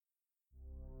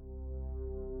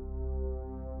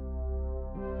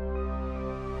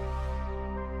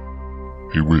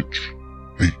Hey, witch.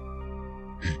 Hey,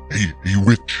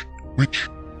 witch. Witch.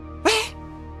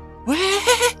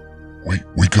 What?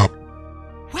 Wake up.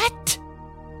 What?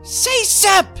 Say,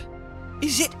 Sep!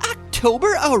 Is it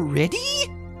October already?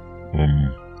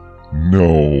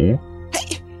 No.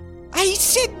 I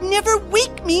said never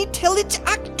wake me till it's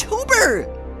October!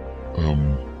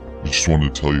 I just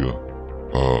wanted to tell you,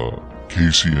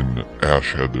 Casey and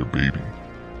Ash had their baby.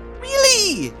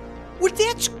 Really? Well,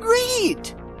 that's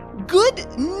great!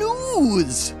 Good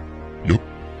news! Yup.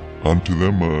 Onto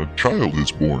them, a child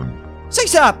is born. Say,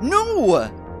 Sep, no!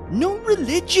 No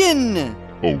religion!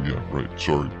 Oh, yeah, right,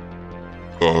 sorry.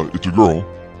 It's a girl.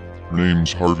 Her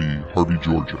name's Harvey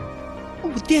Georgia.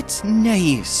 Oh, that's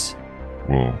nice.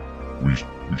 Well, we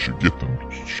should get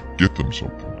them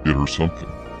something. Get her something.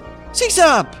 Say,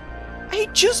 Sep, I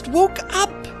just woke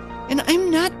up, and I'm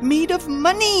not made of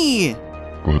money.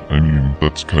 But, I mean,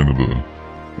 that's kind of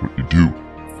what you do.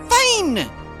 Fine!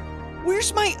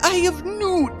 Where's my Eye of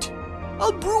Newt?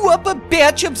 I'll brew up a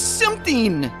batch of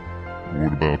something.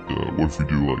 What about, what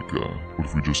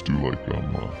if we just do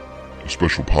a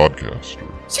special podcast?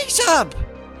 Or... Say, Sep,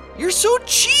 you're so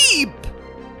cheap.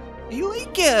 I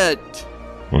like it.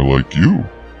 I like you.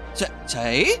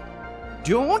 Say?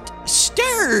 Don't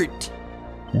start.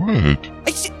 What?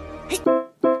 I said, hey.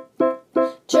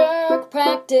 Jerk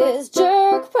practice,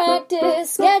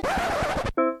 get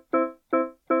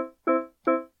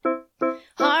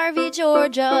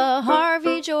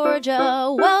Harvey,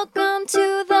 Georgia, welcome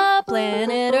to the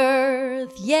planet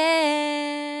Earth,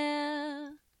 yeah.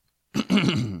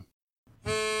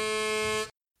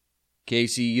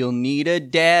 Casey, you'll need a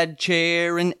dad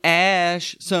chair and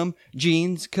Ash some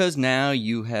jeans, 'cause now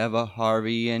you have a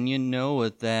Harvey and you know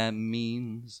what that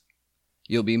means.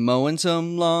 You'll be mowing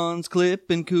some lawns,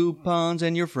 clipping coupons,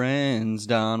 and your friends,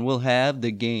 Don, will have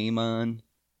the game on.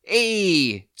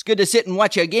 Hey, it's good to sit and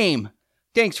watch a game.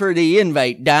 Thanks for the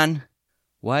invite, Don.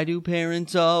 Why do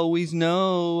parents always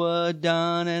know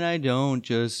Don? And I don't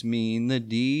just mean the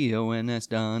D-O-N-S,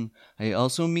 Don. I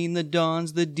also mean the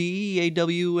Dons, the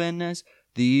D-A-W-N-S.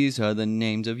 These are the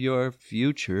names of your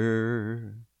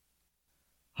future.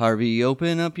 Harvey,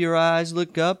 open up your eyes,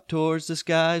 look up towards the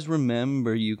skies.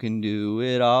 Remember, you can do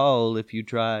it all if you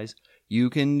tries. You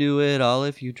can do it all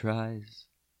if you tries.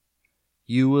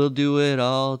 You will do it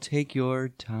all, take your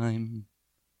time.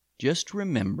 Just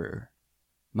remember,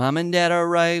 Mom and Dad are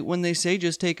right when they say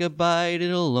just take a bite.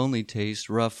 It'll only taste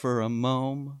rough for a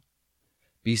mom.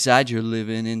 Besides, you're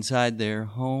living inside their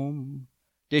home.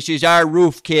 This is our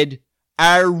roof, kid.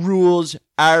 Our rules,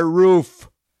 our roof.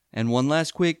 And one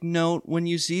last quick note, when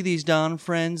you see these Don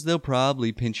friends, they'll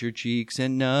probably pinch your cheeks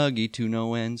and nuggy to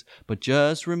no ends. But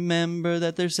just remember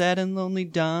that they're sad and lonely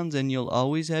Dons, and you'll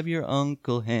always have your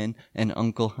Uncle Hen and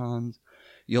Uncle Hans.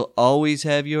 You'll always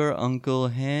have your Uncle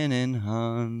Hen and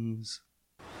Hans.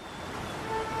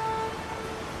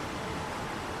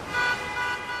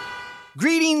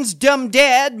 Greetings, dumb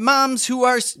dad, moms who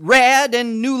are rad,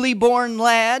 and newly born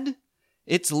lad.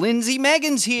 It's Lindsay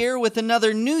Meggins here with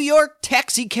another New York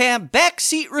taxicab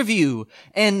backseat review.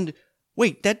 And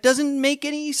wait, that doesn't make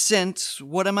any sense.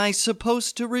 What am I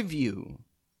supposed to review?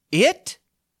 It?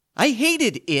 I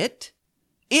hated it.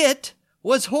 It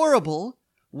was horrible.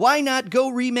 Why not go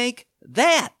remake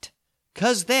that?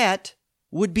 'Cause that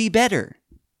would be better.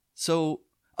 So,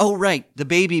 oh right, the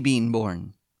baby being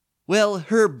born. Well,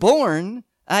 her born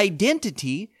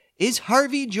identity is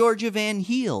Harvey Georgia Van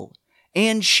Heel,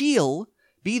 and she'll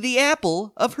be the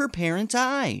apple of her parents'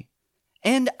 eye.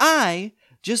 And I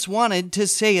just wanted to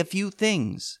say a few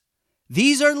things.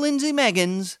 These are Lindsay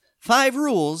Meggins' 5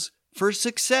 rules for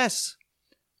success.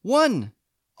 1.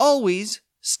 Always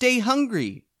stay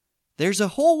hungry. There's a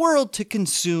whole world to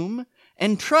consume,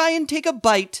 and try and take a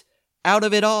bite out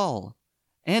of it all.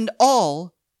 And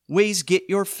always get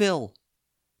your fill.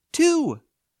 2.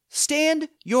 Stand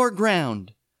your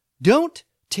ground. Don't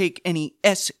take any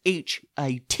SHIT,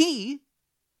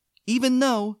 even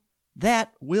though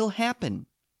that will happen.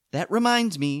 That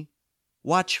reminds me,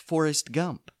 watch Forrest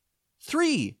Gump.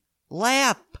 3.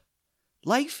 Laugh.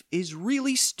 Life is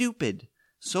really stupid,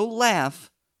 so laugh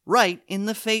right in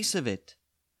the face of it.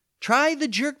 Try the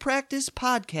Jerk Practice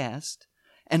podcast,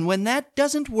 and when that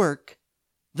doesn't work,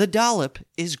 the dollop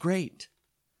is great.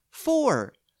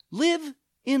 4. Live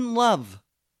in love.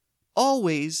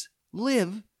 Always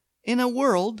live in a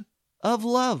world of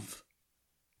love.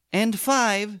 And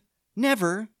 5.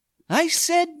 Never, I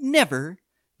said never,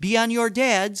 be on your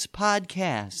dad's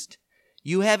podcast.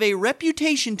 You have a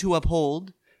reputation to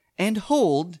uphold, and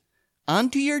hold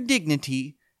onto your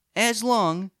dignity as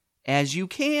long as you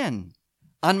can.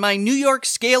 On my New York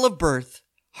scale of birth,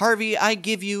 Harvey, I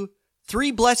give you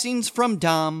 3 blessings from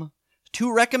Dom,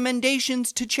 2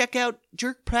 recommendations to check out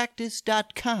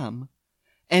jerkpractice.com,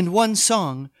 and 1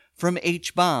 song from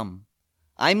H-Bomb.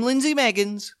 I'm Lindsay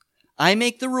Meggins. I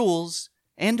make the rules.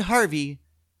 And Harvey,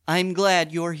 I'm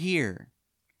glad you're here.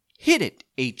 Hit it,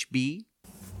 HB.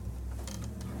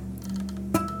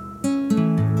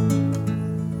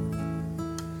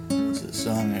 It's a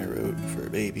song I wrote for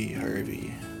baby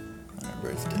Harvey on her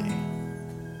birthday.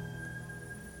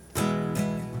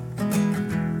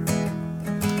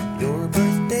 Your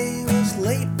birthday was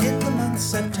late in the month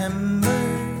September,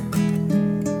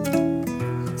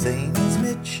 same as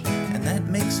Mitch, and that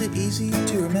makes it easy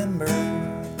to remember.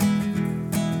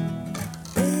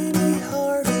 Baby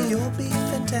Harvey, you'll be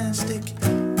fantastic,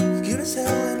 cute as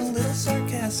hell and a little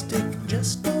sarcastic.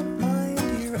 Just don't mind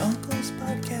your uncle's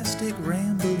podcastic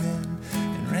rambling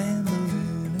and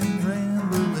rambling and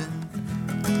rambling.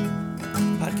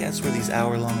 Podcasts were these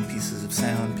hour-long pieces of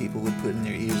sound people would put in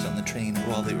their ears on the train or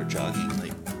while they were jogging.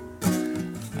 Like,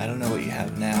 I don't know what you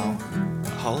have now.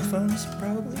 Holophones,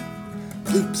 probably?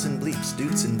 Bloops and bleeps,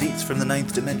 doots and deets from the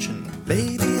 9th dimension.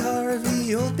 Baby Harvey,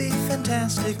 you'll be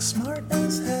fantastic, smart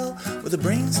as hell, with a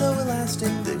brain so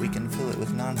elastic that we can fill it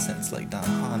with nonsense like Don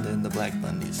Honda and the Black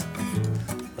Bundys.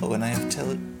 Oh, and I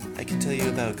can tell you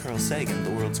about Carl Sagan,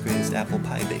 the world's greatest apple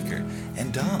pie baker,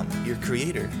 and Dom, your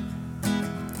creator.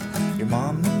 Your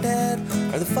mom and dad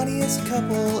are the funniest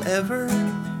couple ever.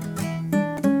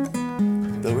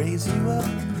 They'll raise you up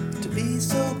to be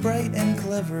so bright and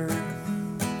clever.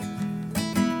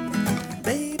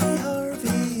 Baby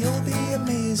Harvey, you'll be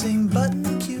amazing,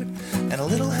 button cute, and a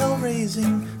little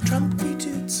hell-raising. Trump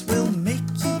retweets will make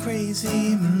you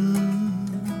crazy.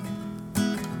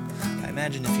 I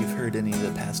imagine if you've heard any of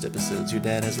the past episodes, your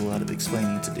dad has a lot of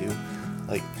explaining to do.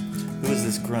 Like, who is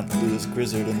this grunt Louis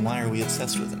Grizzard, and why are we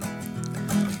obsessed with him?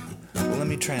 Well, let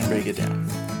me try and break it down.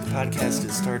 The podcast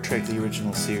is Star Trek the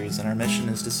Original Series, and our mission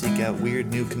is to seek out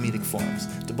weird new comedic forms,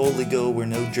 to boldly go where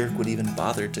no jerk would even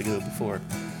bother to go before.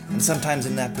 And sometimes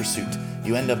in that pursuit,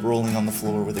 you end up rolling on the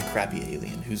floor with a crappy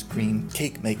alien whose green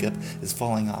cake makeup is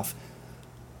falling off.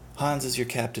 Hans is your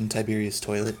Captain Tiberius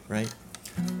Toilet, right?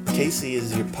 Casey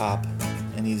is your Pop,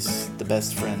 and he's the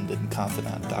best friend and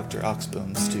confidant, Dr.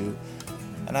 Oxbones, too.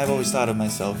 And I've always thought of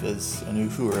myself as an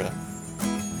Uhura,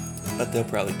 but they'll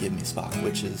probably give me Spock,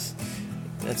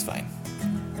 that's fine.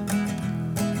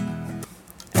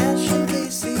 Ash and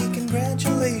Casey,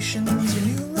 congratulations, your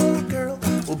new little girl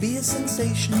will be a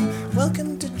sensation.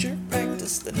 Welcome to Jerk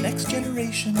Practice, the next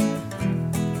generation.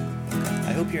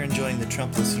 I hope you're enjoying the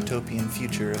Trumpless utopian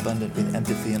future, abundant with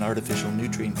empathy and artificial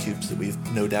nutrient cubes that we've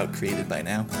no doubt created by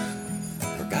now.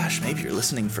 Or gosh, maybe you're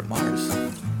listening from Mars.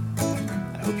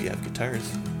 I hope you have guitars.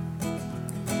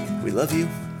 We love you,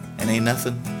 and ain't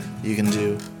nothing you can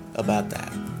do about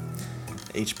that.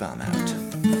 H-Bomb out.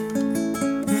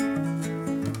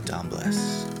 Dom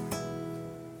bless.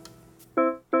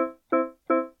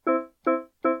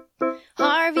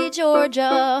 Harvey,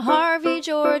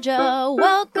 Georgia,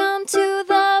 welcome to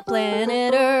the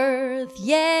planet Earth,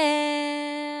 yeah.